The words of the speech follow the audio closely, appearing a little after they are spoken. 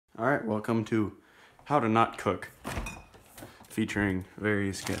Alright, welcome to How to Not Cook, featuring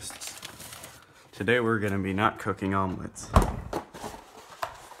various guests. Today we're going to be not cooking omelets.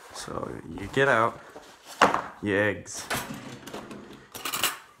 So you get out your eggs.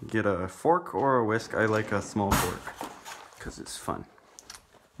 Get a fork or a whisk. I like a small fork because it's fun.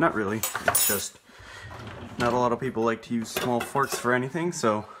 Not really, it's just not a lot of people like to use small forks for anything,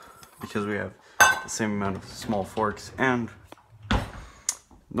 so because we have the same amount of small forks and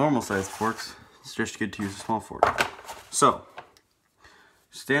normal sized forks, it's just good to use a small fork. So,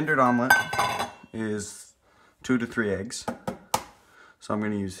 standard omelet is 2 to 3 eggs. So I'm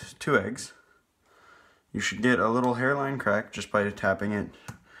going to use 2 eggs. You should get a little hairline crack just by tapping it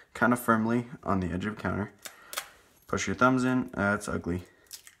kind of firmly on the edge of the counter. Push your thumbs in, that's ugly.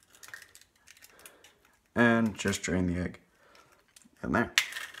 And just drain the egg. And there.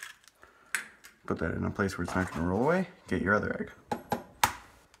 Put that in a place where it's not going to roll away. Get your other egg.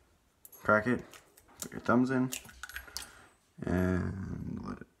 Crack it, put your thumbs in, and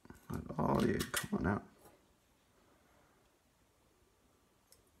let all the egg come on out.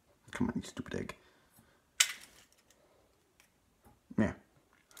 Come on, you stupid egg. Yeah.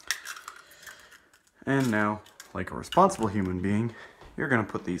 And now, like a responsible human being, you're gonna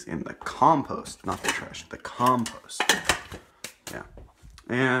put these in the compost, not the trash, the compost. Yeah.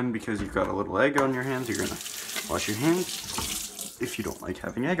 And because you've got a little egg on your hands, you're gonna wash your hands if you don't like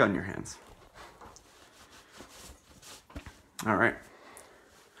having egg on your hands. Alright.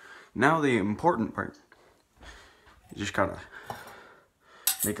 Now the important part. You just gotta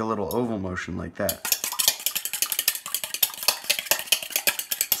make a little oval motion like that.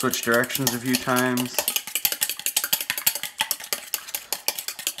 Switch directions a few times.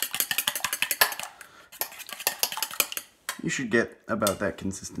 You should get about that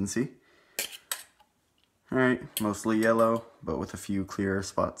consistency. Alright, mostly yellow, but with a few clear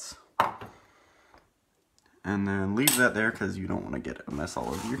spots. And then leave that there because you don't want to get a mess all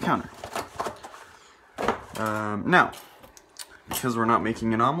over your counter. Now, because we're not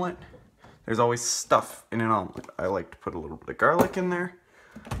making an omelet, there's always stuff in an omelet. I like to put a little bit of garlic in there.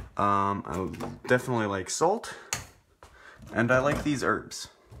 I definitely like salt. And I like these herbs.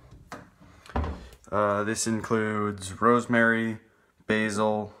 This includes rosemary,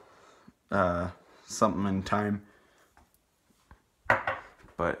 basil, something in thyme,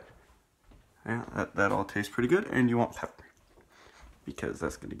 but yeah, that all tastes pretty good. And you want pepper because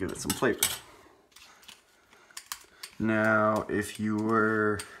that's going to give it some flavor. Now, if you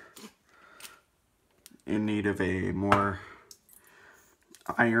were in need of a more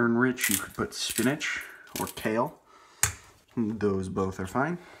iron rich, you could put spinach or kale. Those both are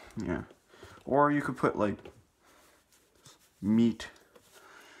fine. Yeah. Or you could put like meat.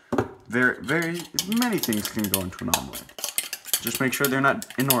 Very many things can go into an omelet. Just make sure they're not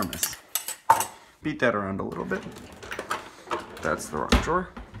enormous. Beat that around a little bit. That's the wrong drawer.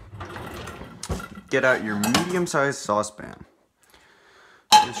 Get out your medium-sized saucepan.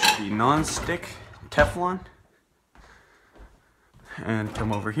 This should be non-stick Teflon. And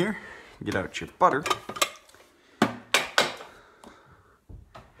come over here. Get out your butter.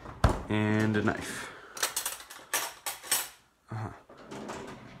 And a knife.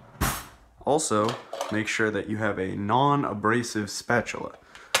 Also, make sure that you have a non-abrasive spatula.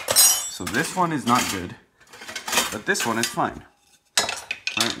 So this one is not good, but this one is fine.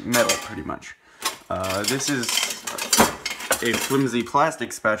 Metal, pretty much. This is a flimsy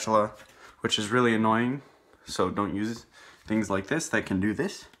plastic spatula, which is really annoying, so don't use things like this that can do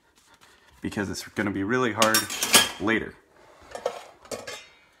this, because it's going to be really hard later.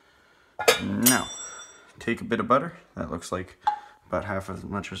 Now, take a bit of butter. That looks like about half as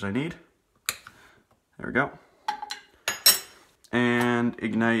much as I need. There we go. And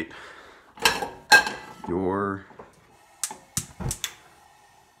ignite your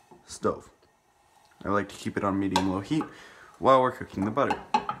stove. I like to keep it on medium-low heat while we're cooking the butter.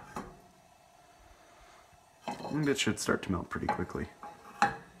 And it should start to melt pretty quickly.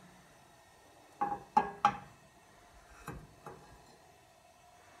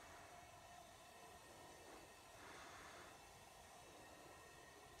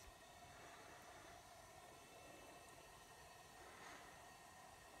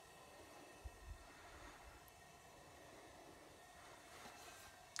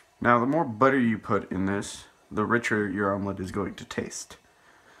 Now, the more butter you put in this, the richer your omelet is going to taste.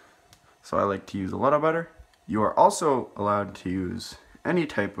 So I like to use a lot of butter. You are also allowed to use any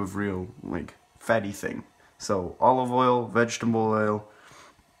type of real, like, fatty thing. So olive oil, vegetable oil,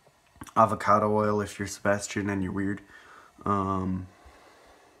 avocado oil if you're Sebastian and you're weird. And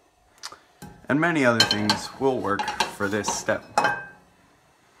many other things will work for this step.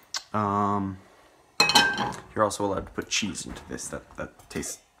 You're also allowed to put cheese into this. That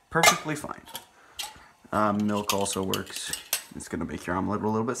tastes perfectly fine. Milk also works. It's going to make your omelet a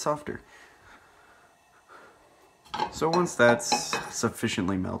little bit softer. So once that's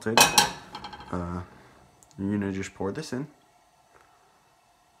sufficiently melted, you're going to just pour this in.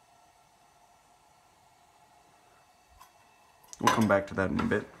 We'll come back to that in a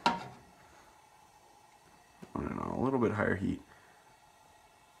bit. On a little bit higher heat.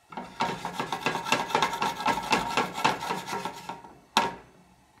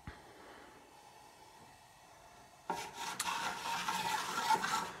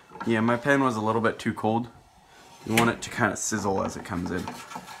 Yeah, my pan was a little bit too cold. You want it to kind of sizzle as it comes in.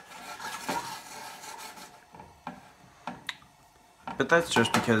 But that's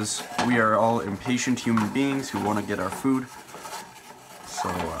just because we are all impatient human beings who want to get our food. So,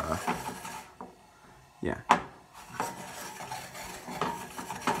 yeah.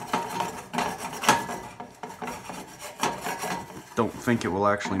 Don't think it will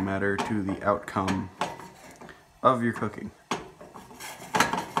actually matter to the outcome of your cooking.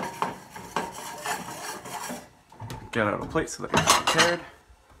 Get out a plate so that it's prepared.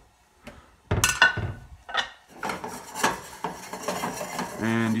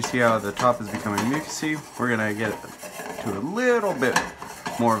 And you see how the top is becoming mucousy? We're gonna get it to a little bit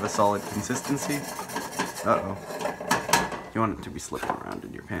more of a solid consistency. Uh-oh. You want it to be slipping around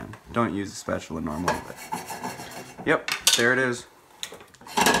in your pan. Don't use a spatula normally, but... Yep, there it is.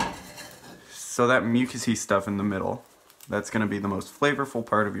 So that mucousy stuff in the middle, that's gonna be the most flavorful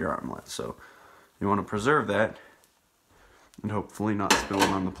part of your omelet. So you want to preserve that and hopefully not spill it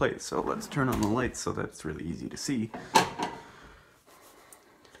on the plate. So let's turn on the lights so that it's really easy to see.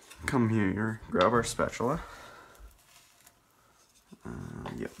 Come here, grab our spatula.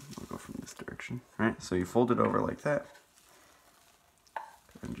 Yep, we'll go from this direction. Alright, so you fold it over like that.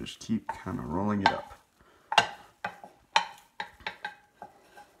 And just keep kind of rolling it up.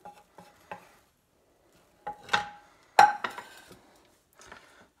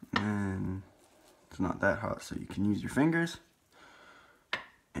 And it's not that hot, so you can use your fingers.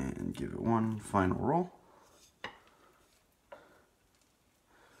 And give it one final roll.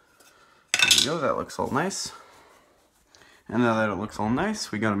 There you go, that looks all nice. And now that it looks all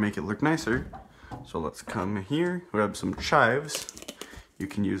nice, we gotta make it look nicer. So let's come here, grab some chives. You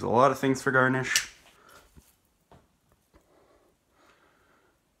can use a lot of things for garnish.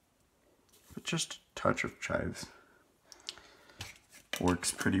 But just a touch of chives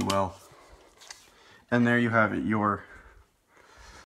works pretty well. And there you have it, your